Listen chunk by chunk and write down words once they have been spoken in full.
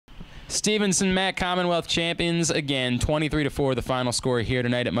Stevenson MAC Commonwealth champions again, 23-4 the final score here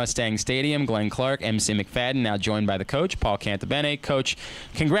tonight at Mustang Stadium. Glenn Clark, MC McFadden, now joined by the coach, Paul Cantabene. Coach,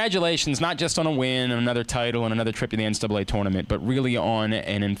 congratulations not just on a win and another title and another trip to the NCAA tournament, but really on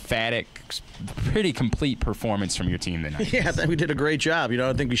an emphatic, pretty complete performance from your team tonight. Yeah, I think we did a great job.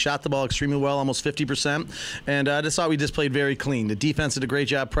 I think we shot the ball extremely well, almost 50%, and I just thought we just played very clean. The defense did a great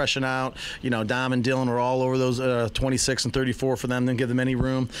job pressing out. Dom and Dylan were all over those 26 and 34 for them, didn't give them any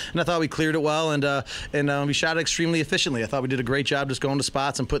room, and I thought we cleared it well, and we shot it extremely efficiently. I thought we did a great job just going to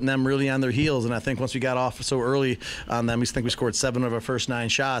spots and putting them really on their heels, and I think once we got off so early on them, we think we scored 7 of our first 9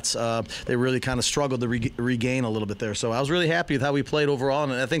 shots. They really kind of struggled to regain a little bit there, so I was really happy with how we played overall,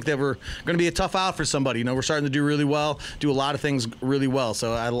 and I think that we're going to be a tough out for somebody. We're starting to do really well, do a lot of things really well,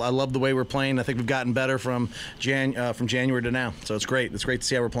 so I love the way we're playing. I think we've gotten better from January to now, so it's great. It's great to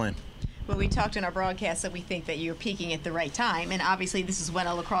see how we're playing. Well, we talked in our broadcast that we think that you're peaking at the right time, and obviously this is when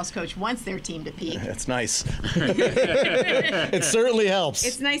a lacrosse coach wants their team to peak. That's nice. It certainly helps.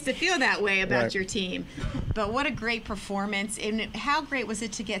 It's nice to feel that way about right. your team. But what a great performance, and how great was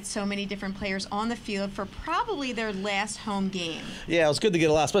it to get so many different players on the field for probably their last home game? Yeah, it was good to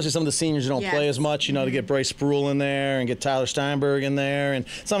get a lot, especially some of the seniors who don't play as much, to get Bryce Spruill in there and get Tyler Steinberg in there and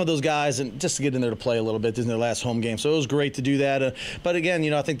some of those guys, and just to get in there to play a little bit. This is their last home game, so it was great to do that. But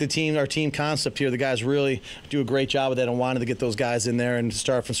again, I think our team concept here, the guys really do a great job with that and wanted to get those guys in there and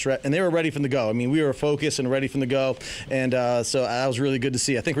start from stretch, and they were ready from the go. I mean, we were focused and ready from the go, and so that was really good to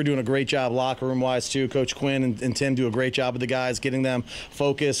see. I think we're doing a great job locker room wise too. Coach Quinn and Tim do a great job with the guys, getting them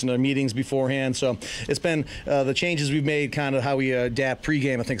focused in their meetings beforehand. So it's been the changes we've made, kind of how we adapt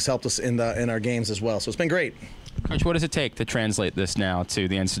pregame, I think has helped us in our games as well. So it's been great. Coach, what does it take to translate this now to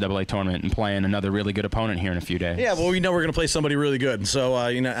the NCAA tournament and playing another really good opponent here in a few days? Yeah, well, we know we're going to play somebody really good, so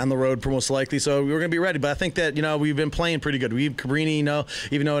on the road most likely. So we're going to be ready. But I think that we've been playing pretty good. Cabrini,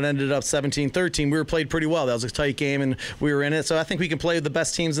 even though it ended up 17-13, we were played pretty well. That was a tight game, and we were in it. So I think we can play with the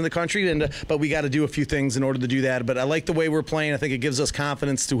best teams in the country, but we got to do a few things in order to do that. But I like the way we're playing. I think it gives us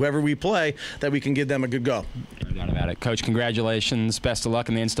confidence to whoever we play that we can give them a good go. No doubt about it. Coach, congratulations. Best of luck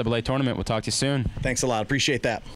in the NCAA tournament. We'll talk to you soon. Thanks a lot. Appreciate that.